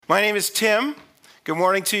My name is Tim. Good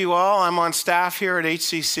morning to you all. I'm on staff here at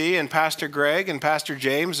HCC, and Pastor Greg and Pastor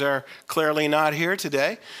James are clearly not here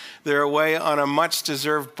today. They're away on a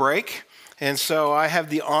much-deserved break, and so I have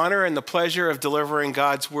the honor and the pleasure of delivering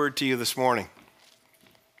God's word to you this morning.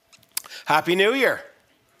 Happy New Year.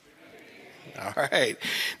 All right.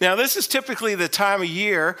 Now, this is typically the time of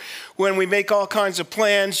year when we make all kinds of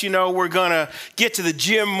plans. You know, we're going to get to the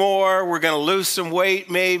gym more. We're going to lose some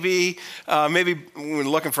weight, maybe. Maybe we're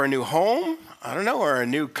looking for a new home, I don't know, or a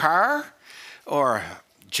new car, or a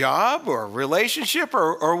job, or a relationship,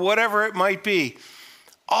 or whatever it might be.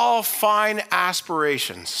 All fine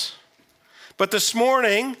aspirations. But this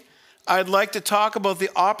morning, I'd like to talk about the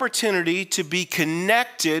opportunity to be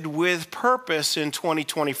connected with purpose in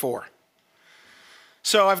 2024.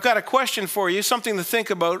 So I've got a question for you, something to think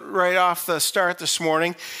about right off the start this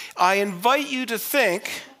morning. I invite you to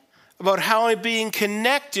think about how being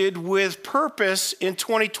connected with purpose in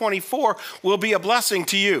 2024 will be a blessing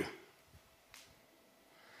to you.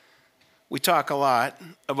 We talk a lot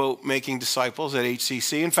about making disciples at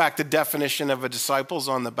HCC. In fact, the definition of a disciple is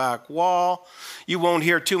on the back wall. You won't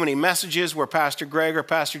hear too many messages where Pastor Greg or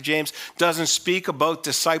Pastor James doesn't speak about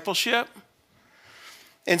discipleship.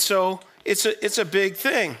 And so it's a big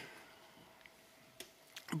thing.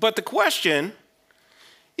 But the question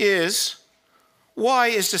is, why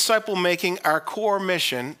is disciple making our core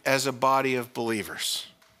mission as a body of believers?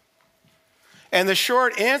 And the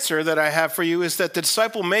short answer that I have for you is that the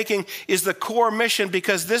disciple making is the core mission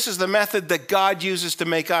because this is the method that God uses to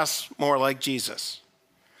make us more like Jesus.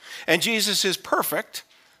 And Jesus is perfect,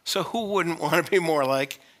 so who wouldn't want to be more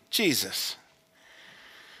like Jesus?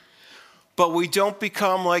 But we don't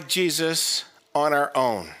become like Jesus on our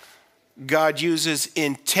own. God uses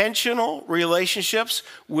intentional relationships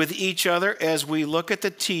with each other as we look at the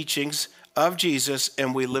teachings of Jesus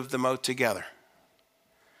and we live them out together.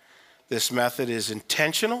 This method is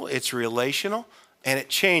intentional, it's relational, and it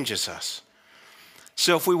changes us.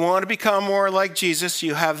 So if we want to become more like Jesus,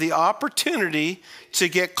 you have the opportunity to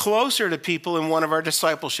get closer to people in one of our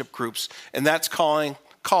discipleship groups, and that's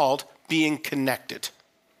called being connected.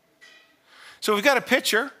 So we've got a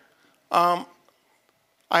picture. I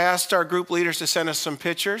asked our group leaders to send us some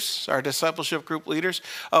pictures, our discipleship group leaders,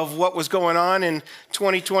 of what was going on in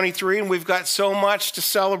 2023, and we've got so much to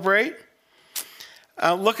celebrate.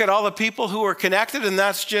 Look at all the people who are connected, and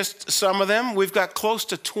that's just some of them. We've got close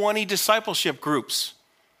to 20 discipleship groups.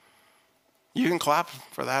 You can clap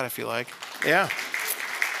for that if you like. Yeah.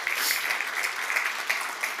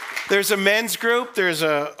 There's a men's group, there's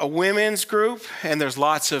a women's group, and there's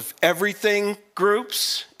lots of everything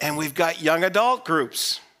groups, and we've got young adult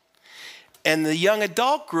groups. And the young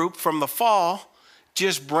adult group from the fall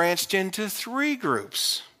just branched into 3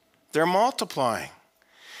 groups. They're multiplying.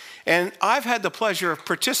 And I've had the pleasure of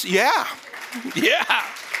participating. Yeah.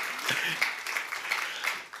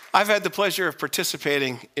 I've had the pleasure of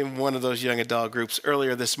participating in one of those young adult groups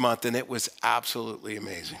earlier this month, and it was absolutely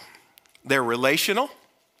amazing. They're relational.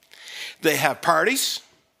 They have parties,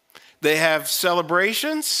 they have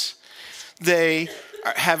celebrations, they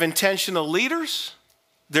have intentional leaders,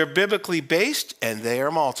 they're biblically based, and they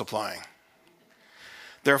are multiplying.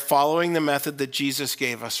 They're following the method that Jesus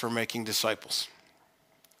gave us for making disciples.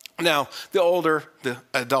 Now, the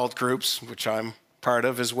adult groups, which I'm part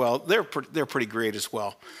of as well, they're pretty great as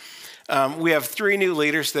well. We have 3 new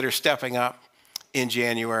leaders that are stepping up in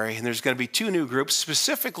January, and there's going to be 2 new groups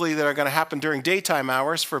specifically that are going to happen during daytime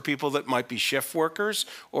hours for people that might be shift workers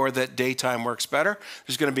or that daytime works better.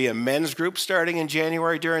 There's going to be a men's group starting in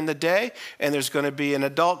January during the day, and there's going to be an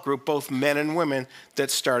adult group, both men and women,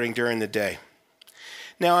 that's starting during the day.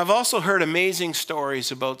 Now, I've also heard amazing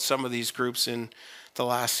stories about some of these groups in the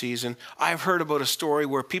last season. I've heard about a story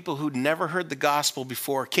where people who'd never heard the gospel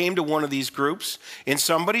before came to one of these groups in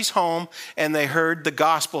somebody's home, and they heard the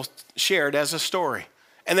gospel shared as a story.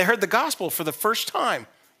 And they heard the gospel for the first time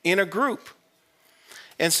in a group.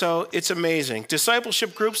 And so it's amazing.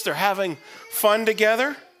 Discipleship groups, they're having fun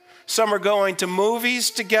together. Some are going to movies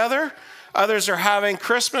together. Others are having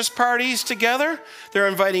Christmas parties together. They're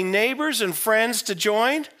inviting neighbors and friends to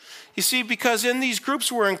join. You see, because in these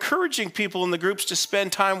groups, we're encouraging people in the groups to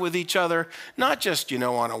spend time with each other, not just,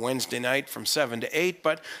 on a Wednesday night from 7 to 8,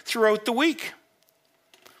 but throughout the week.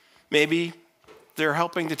 Maybe they're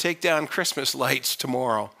helping to take down Christmas lights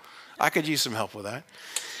tomorrow. I could use some help with that.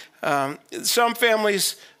 Some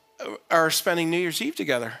families are spending New Year's Eve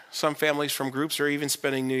together. Some families from groups are even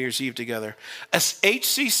spending New Year's Eve together. As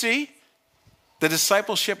HCC, the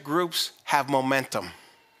discipleship groups have momentum.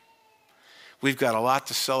 We've got a lot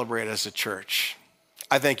to celebrate as a church.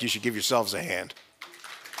 I think you should give yourselves a hand.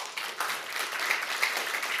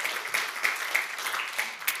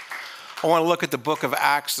 I want to look at the book of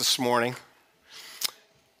Acts this morning.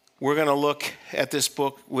 We're going to look at this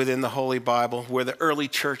book within the Holy Bible where the early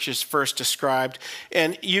church is first described.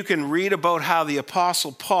 And you can read about how the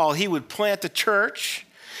Apostle Paul, he would plant the church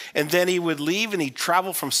and then he would leave and he'd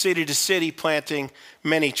travel from city to city planting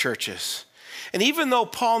many churches. And even though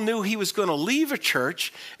Paul knew he was going to leave a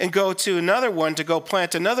church and go to another one to go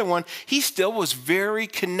plant another one, he still was very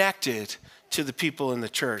connected to the people in the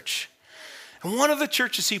church. And one of the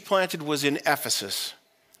churches he planted was in Ephesus.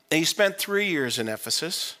 And he spent 3 years in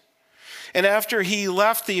Ephesus. And after he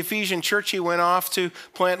left the Ephesian church, he went off to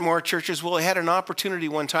plant more churches. Well, he had an opportunity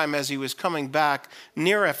one time as he was coming back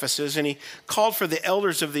near Ephesus, and he called for the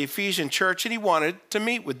elders of the Ephesian church, and he wanted to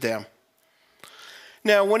meet with them.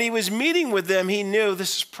 Now, when he was meeting with them, he knew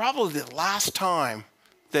this is probably the last time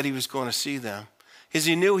that he was going to see them, because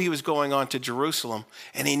he knew he was going on to Jerusalem,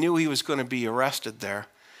 and he knew he was going to be arrested there.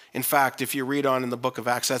 In fact, if you read on in the book of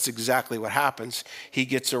Acts, that's exactly what happens. He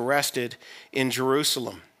gets arrested in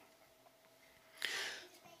Jerusalem.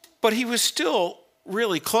 But he was still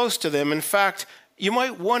really close to them. In fact, you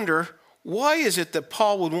might wonder, why is it that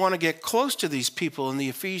Paul would want to get close to these people in the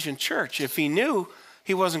Ephesian church if he knew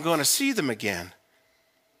he wasn't going to see them again?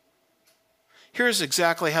 Here's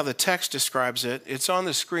exactly how the text describes it. It's on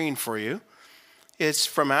the screen for you. It's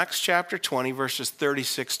from Acts chapter 20, verses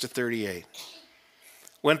 36 to 38.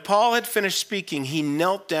 When Paul had finished speaking, he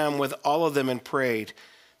knelt down with all of them and prayed.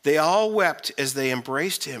 They all wept as they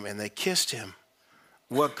embraced him and they kissed him.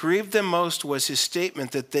 What grieved them most was his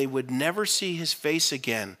statement that they would never see his face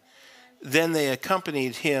again. Then they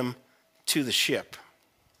accompanied him to the ship.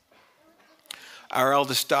 Our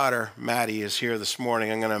eldest daughter, Maddie, is here this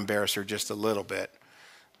morning. I'm going to embarrass her just a little bit.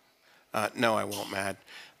 No, I won't, Mad.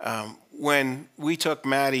 When we took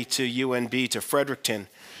Maddie to UNB, to Fredericton,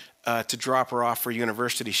 to drop her off for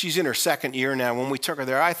university. She's in her second year now. When we took her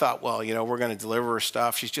there, I thought, well, we're going to deliver her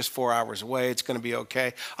stuff. She's just 4 hours away. It's going to be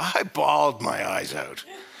okay. I bawled my eyes out.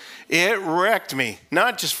 It wrecked me,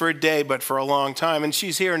 not just for a day, but for a long time. And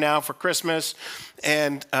she's here now for Christmas,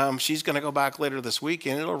 and she's going to go back later this week,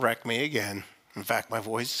 and it'll wreck me again. In fact, my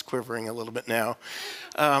voice is quivering a little bit now.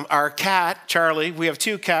 Our cat, Charlie, we have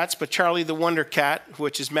 2 cats, but Charlie the Wonder Cat,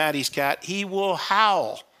 which is Maddie's cat, he will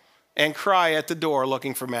howl and cry at the door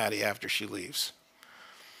looking for Maddie after she leaves.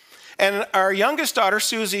 And our youngest daughter,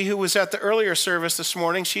 Susie, who was at the earlier service this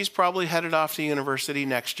morning, she's probably headed off to university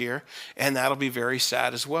next year, and that'll be very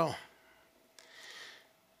sad as well.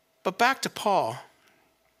 But back to Paul.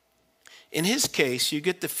 In his case, you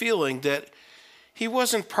get the feeling that he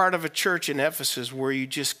wasn't part of a church in Ephesus where you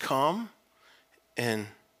just come and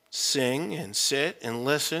sing and sit and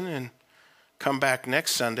listen and come back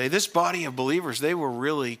next Sunday. This body of believers, they were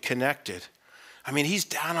really connected. I mean, he's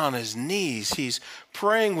down on his knees. He's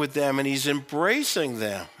praying with them and he's embracing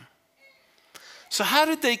them. So how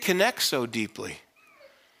did they connect so deeply?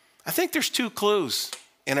 I think there's 2 clues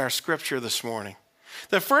in our scripture this morning.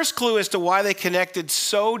 The first clue as to why they connected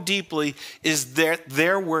so deeply is that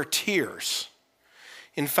there were tears.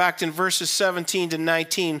 In fact, in verses 17 to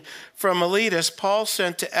 19, from Miletus, Paul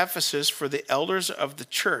sent to Ephesus for the elders of the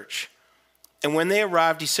church. And when they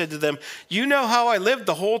arrived, he said to them, "You know how I lived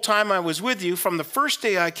the whole time I was with you. From the first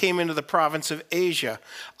day I came into the province of Asia,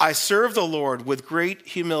 I served the Lord with great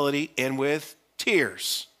humility and with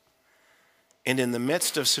tears, and in the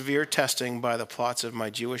midst of severe testing by the plots of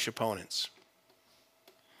my Jewish opponents."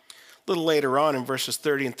 A little later on in verses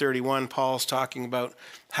 30 and 31, Paul's talking about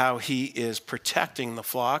how he is protecting the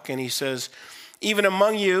flock. And he says, "Even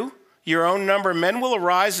among you, your own number, men will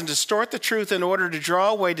arise and distort the truth in order to draw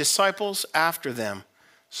away disciples after them.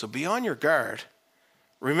 So be on your guard.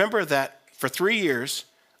 Remember that for 3 years,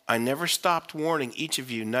 I never stopped warning each of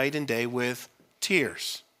you night and day with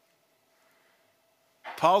tears."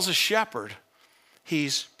 Paul's a shepherd.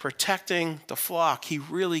 He's protecting the flock. He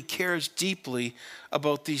really cares deeply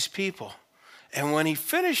about these people. And when he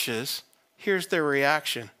finishes, here's their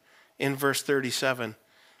reaction. In verse 37,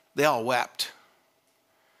 they all wept.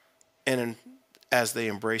 And as they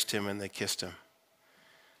embraced him and they kissed him,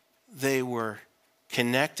 they were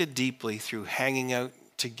connected deeply through hanging out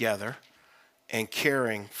together and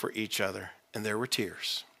caring for each other. And there were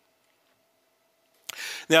tears.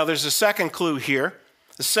 Now, there's a second clue here.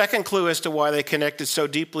 The second clue as to why they connected so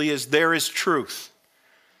deeply is there is truth.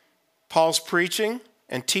 Paul's preaching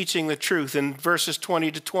and teaching the truth. In verses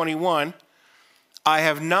 20 to 21, "I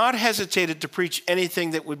have not hesitated to preach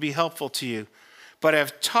anything that would be helpful to you, but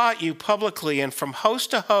have taught you publicly and from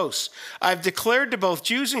host to host. I've declared to both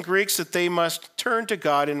Jews and Greeks that they must turn to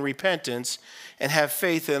God in repentance and have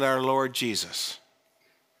faith in our Lord Jesus."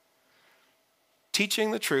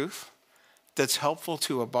 Teaching the truth, that's helpful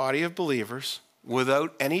to a body of believers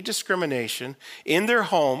without any discrimination in their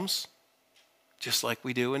homes, just like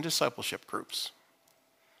we do in discipleship groups.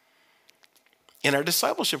 In our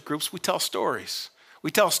discipleship groups, we tell stories. We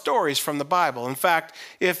tell stories from the Bible. In fact,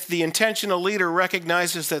 if the intentional leader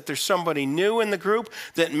recognizes that there's somebody new in the group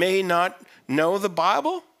that may not know the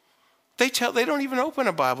Bible, they don't even open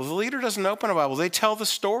a Bible. The leader doesn't open a Bible. They tell the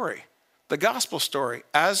story, the gospel story,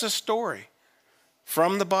 as a story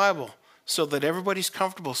from the Bible, so that everybody's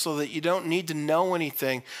comfortable, so that you don't need to know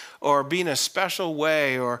anything or be in a special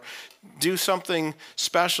way or do something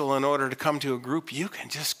special in order to come to a group. You can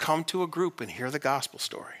just come to a group and hear the gospel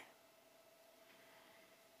story.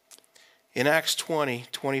 In Acts 20,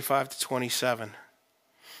 25 to 27, it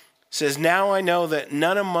says, "Now I know that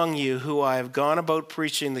none among you who I have gone about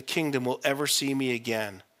preaching the kingdom will ever see me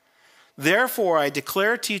again. Therefore, I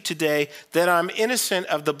declare to you today that I'm innocent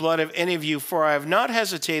of the blood of any of you, for I have not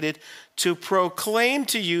hesitated to proclaim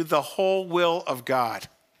to you the whole will of God."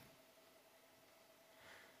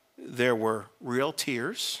 There were real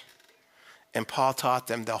tears, and Paul taught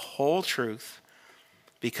them the whole truth,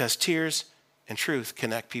 because tears and truth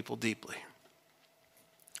connect people deeply.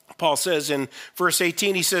 Paul says in verse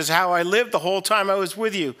 18, he says, "How I lived the whole time I was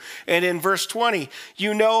with you." And in verse 20,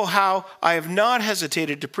 "You know how I have not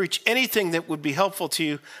hesitated to preach anything that would be helpful to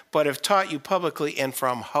you, but have taught you publicly and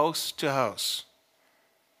from house to house."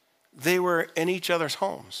 They were in each other's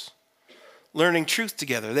homes, learning truth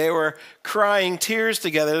together. They were crying tears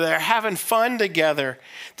together. They were having fun together.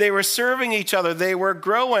 They were serving each other. They were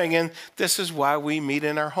growing. And this is why we meet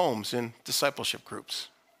in our homes in discipleship groups.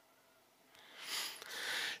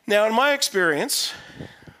 Now, in my experience,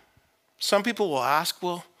 some people will ask,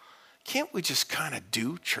 well, can't we just kind of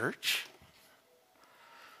do church?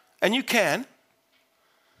 And you can.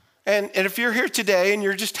 And if you're here today and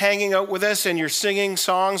you're just hanging out with us and you're singing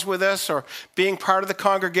songs with us or being part of the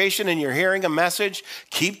congregation and you're hearing a message,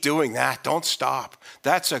 keep doing that. Don't stop.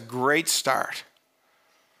 That's a great start.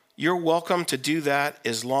 You're welcome to do that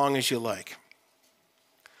as long as you like.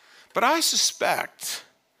 But I suspect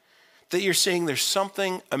that you're saying there's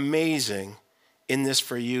something amazing in this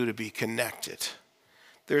for you to be connected.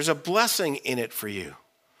 There's a blessing in it for you.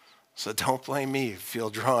 So don't blame me if you feel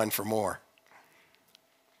drawn for more.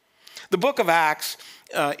 The book of Acts,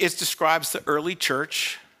 it describes the early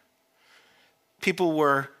church. People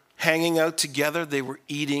were hanging out together. They were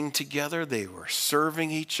eating together. They were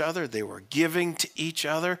serving each other. They were giving to each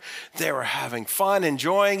other. They were having fun,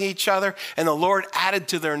 enjoying each other. And the Lord added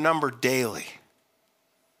to their number daily.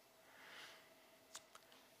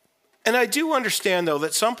 And I do understand, though,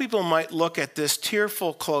 that some people might look at this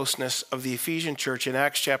tearful closeness of the Ephesian church in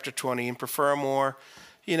Acts chapter 20 and prefer a more,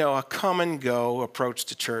 a come and go approach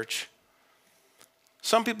to church.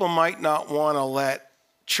 Some people might not want to let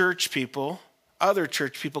church people, other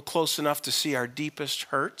church people, close enough to see our deepest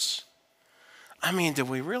hurts. I mean, do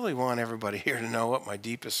we really want everybody here to know what my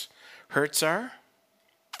deepest hurts are?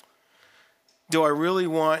 Do I really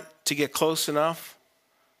want to get close enough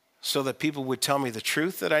so that people would tell me the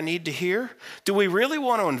truth that I need to hear? Do we really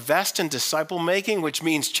want to invest in disciple making, which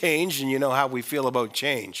means change, and you know how we feel about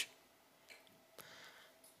change?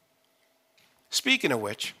 Speaking of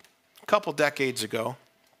which, a couple decades ago,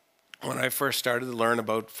 when I first started to learn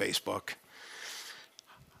about Facebook,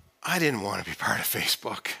 I didn't want to be part of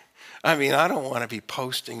Facebook. I mean, I don't want to be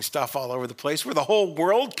posting stuff all over the place where the whole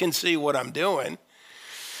world can see what I'm doing.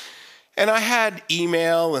 And I had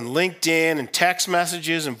email and LinkedIn and text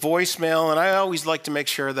messages and voicemail, and I always like to make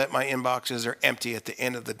sure that my inboxes are empty at the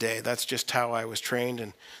end of the day. That's just how I was trained,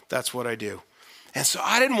 and that's what I do. And so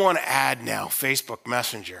I didn't want to add now Facebook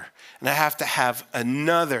Messenger. And I have to have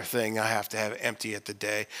another thing I have to have empty at the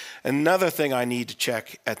day, another thing I need to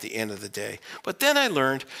check at the end of the day. But then I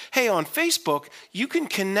learned, hey, on Facebook, you can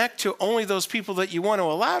connect to only those people that you want to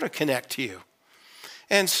allow to connect to you.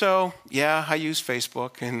 And so, yeah, I use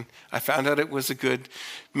Facebook, and I found out it was a good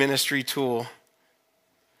ministry tool.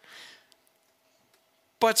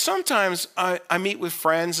 But sometimes I meet with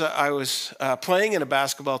friends. I was playing in a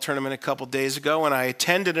basketball tournament a couple days ago, and I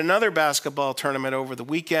attended another basketball tournament over the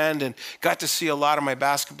weekend and got to see a lot of my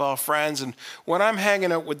basketball friends. And when I'm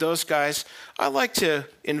hanging out with those guys, I like to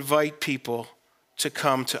invite people to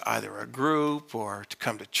come to either a group or to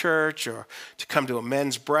come to church or to come to a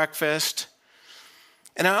men's breakfast.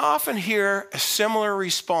 And I often hear a similar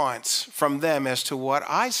response from them as to what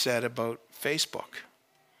I said about Facebook.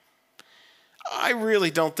 I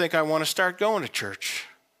really don't think I want to start going to church.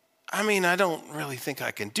 I mean, I don't really think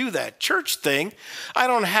I can do that church thing. I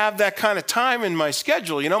don't have that kind of time in my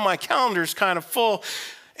schedule. My calendar's kind of full.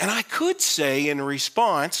 And I could say in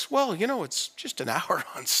response, well, it's just an hour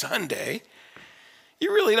on Sunday.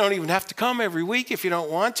 You really don't even have to come every week if you don't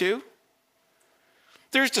want to.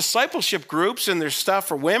 There's discipleship groups, and there's stuff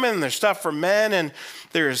for women, and there's stuff for men, and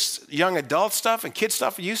there's young adult stuff and kid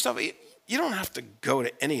stuff and youth stuff. You don't have to go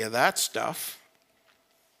to any of that stuff.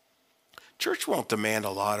 Church won't demand a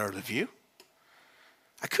lot out of you.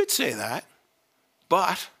 I could say that,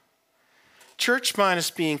 but church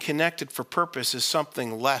minus being connected for purpose is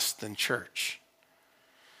something less than church.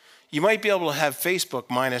 You might be able to have Facebook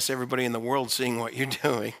minus everybody in the world seeing what you're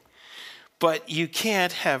doing, but you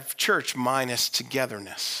can't have church minus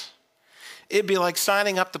togetherness. It'd be like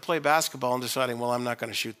signing up to play basketball and deciding, well, I'm not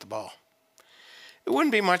going to shoot the ball. It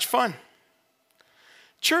wouldn't be much fun.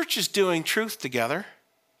 Church is doing truth together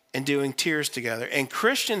and doing tears together, and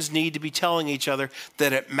Christians need to be telling each other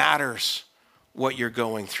that it matters what you're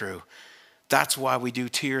going through. That's why we do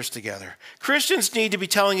tears together. Christians need to be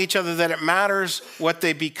telling each other that it matters what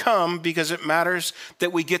they become, because it matters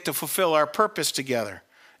that we get to fulfill our purpose together.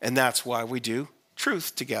 And that's why we do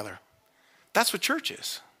truth together. That's what church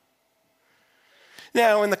is.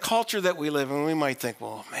 Now, in the culture that we live in, we might think,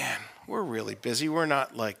 well, man, we're really busy. We're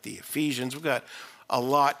not like the Ephesians. We've got a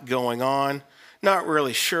lot going on. Not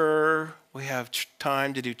really sure we have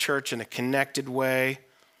time to do church in a connected way.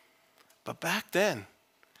 But back then,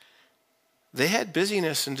 they had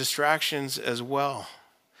busyness and distractions as well.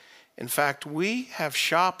 In fact, we have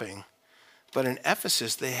shopping, but in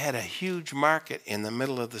Ephesus, they had a huge market in the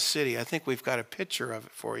middle of the city. I think we've got a picture of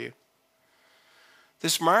it for you.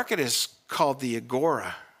 This market is called the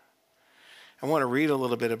Agora. I want to read a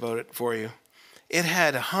little bit about it for you. It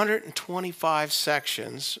had 125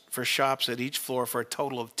 sections for shops at each floor for a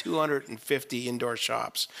total of 250 indoor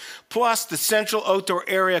shops. Plus, the central outdoor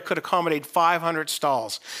area could accommodate 500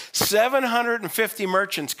 stalls. 750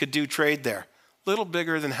 merchants could do trade there. A little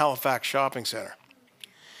bigger than Halifax Shopping Center.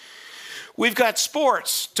 We've got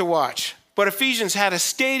sports to watch, but Ephesians had a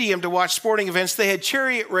stadium to watch sporting events. They had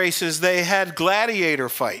chariot races. They had gladiator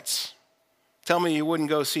fights. Tell me you wouldn't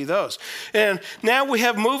go see those. And now we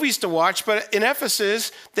have movies to watch, but in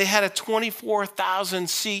Ephesus, they had a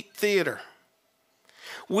 24,000-seat theater.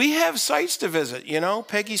 We have sites to visit,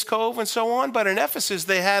 Peggy's Cove and so on, but in Ephesus,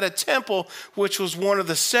 they had a temple which was one of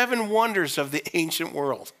the 7 wonders of the ancient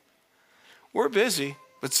world. We're busy,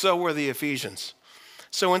 but so were the Ephesians.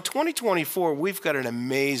 So in 2024, we've got an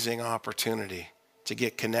amazing opportunity to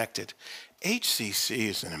get connected. HCC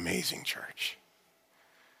is an amazing church.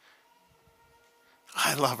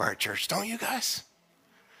 I love our church, don't you guys?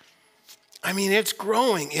 I mean, it's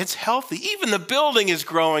growing, it's healthy. Even the building is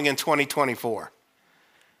growing in 2024.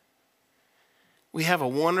 We have a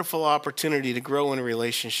wonderful opportunity to grow in a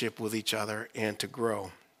relationship with each other and to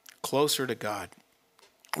grow closer to God.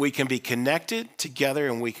 We can be connected together,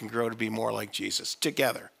 and we can grow to be more like Jesus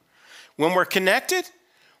together. When we're connected,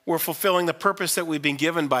 we're fulfilling the purpose that we've been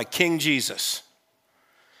given by King Jesus.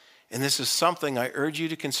 And this is something I urge you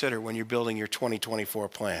to consider when you're building your 2024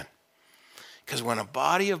 plan. Because when a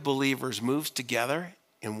body of believers moves together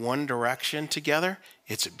in one direction together,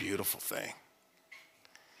 it's a beautiful thing.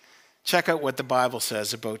 Check out what the Bible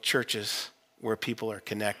says about churches where people are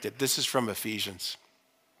connected. This is from Ephesians.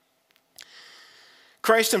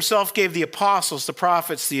 Christ himself gave the apostles, the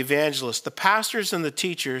prophets, the evangelists, the pastors, and the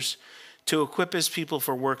teachers to equip his people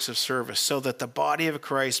for works of service, so that the body of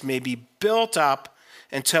Christ may be built up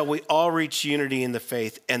until we all reach unity in the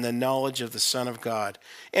faith and the knowledge of the Son of God,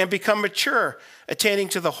 and become mature, attaining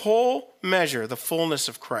to the whole measure, the fullness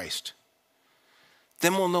of Christ.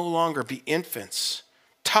 Then we'll no longer be infants,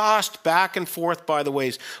 tossed back and forth by the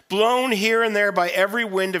waves, blown here and there by every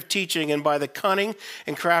wind of teaching and by the cunning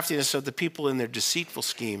and craftiness of the people in their deceitful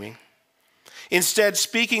scheming. Instead,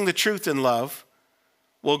 speaking the truth in love,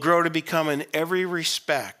 we'll grow to become in every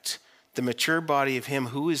respect the mature body of him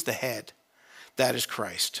who is the head. That is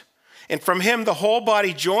Christ. And from him, the whole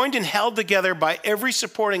body, joined and held together by every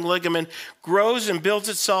supporting ligament, grows and builds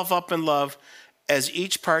itself up in love as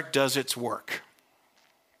each part does its work.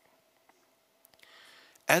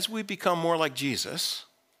 As we become more like Jesus,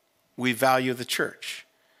 we value the church.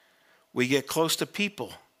 We get close to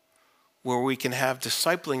people where we can have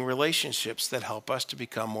discipling relationships that help us to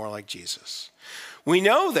become more like Jesus. We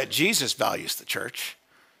know that Jesus values the church,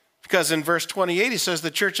 because in verse 28, he says,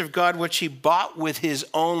 the church of God, which he bought with his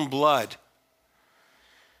own blood.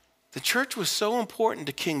 The church was so important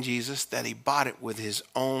to King Jesus that he bought it with his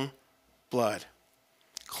own blood.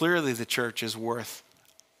 Clearly, the church is worth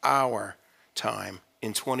our time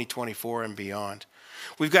in 2024 and beyond.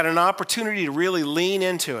 We've got an opportunity to really lean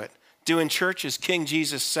into it, doing church as King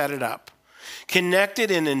Jesus set it up.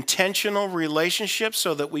 Connected in intentional relationships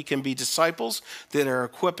so that we can be disciples that are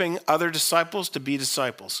equipping other disciples to be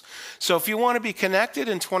disciples. So if you want to be connected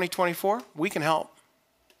in 2024, we can help.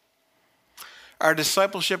 Our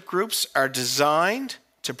discipleship groups are designed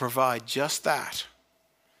to provide just that.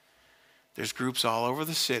 There's groups all over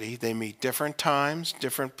the city. They meet different times,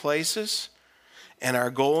 different places. And our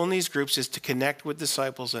goal in these groups is to connect with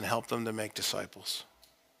disciples and help them to make disciples.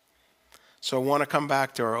 So I want to come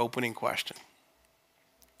back to our opening question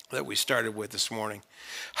that we started with this morning.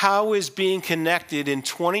 How is being connected in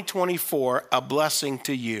 2024 a blessing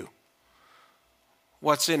to you?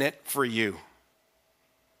 What's in it for you?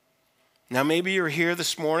 Now, maybe you're here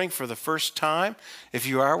this morning for the first time. If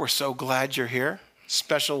you are, we're so glad you're here.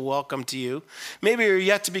 Special welcome to you. Maybe you're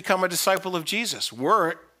yet to become a disciple of Jesus.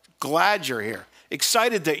 We're glad you're here,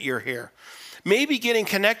 excited that you're here. Maybe getting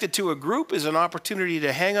connected to a group is an opportunity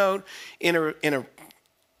to hang out in a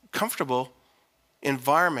comfortable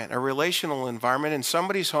environment, a relational environment in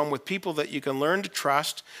somebody's home with people that you can learn to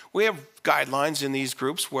trust. We have guidelines in these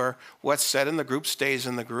groups where what's said in the group stays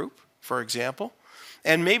in the group, for example.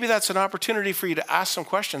 And maybe that's an opportunity for you to ask some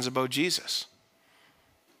questions about Jesus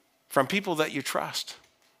from people that you trust.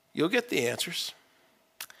 You'll get the answers.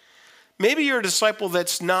 Maybe you're a disciple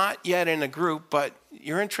that's not yet in a group, but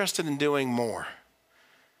you're interested in doing more.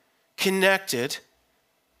 Connected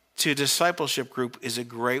to a discipleship group is a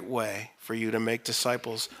great way for you to make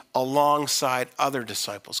disciples alongside other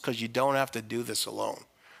disciples, because you don't have to do this alone.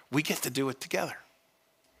 We get to do it together.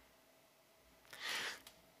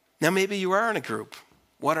 Now, maybe you are in a group.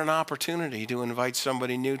 What an opportunity to invite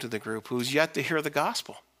somebody new to the group who's yet to hear the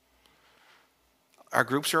gospel. Our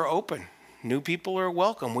groups are open. New people are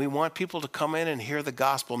welcome. We want people to come in and hear the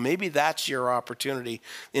gospel. Maybe that's your opportunity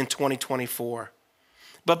in 2024.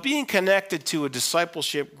 But being connected to a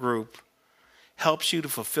discipleship group helps you to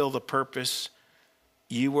fulfill the purpose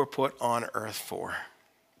you were put on earth for.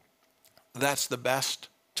 That's the best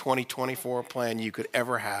 2024 plan you could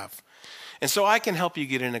ever have. And so I can help you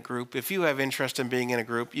get in a group. If you have interest in being in a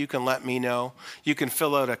group, you can let me know. You can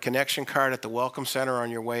fill out a connection card at the Welcome Center on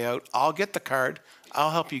your way out. I'll get the card. I'll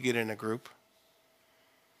help you get in a group.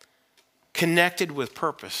 Connected with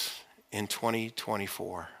purpose in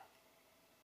 2024.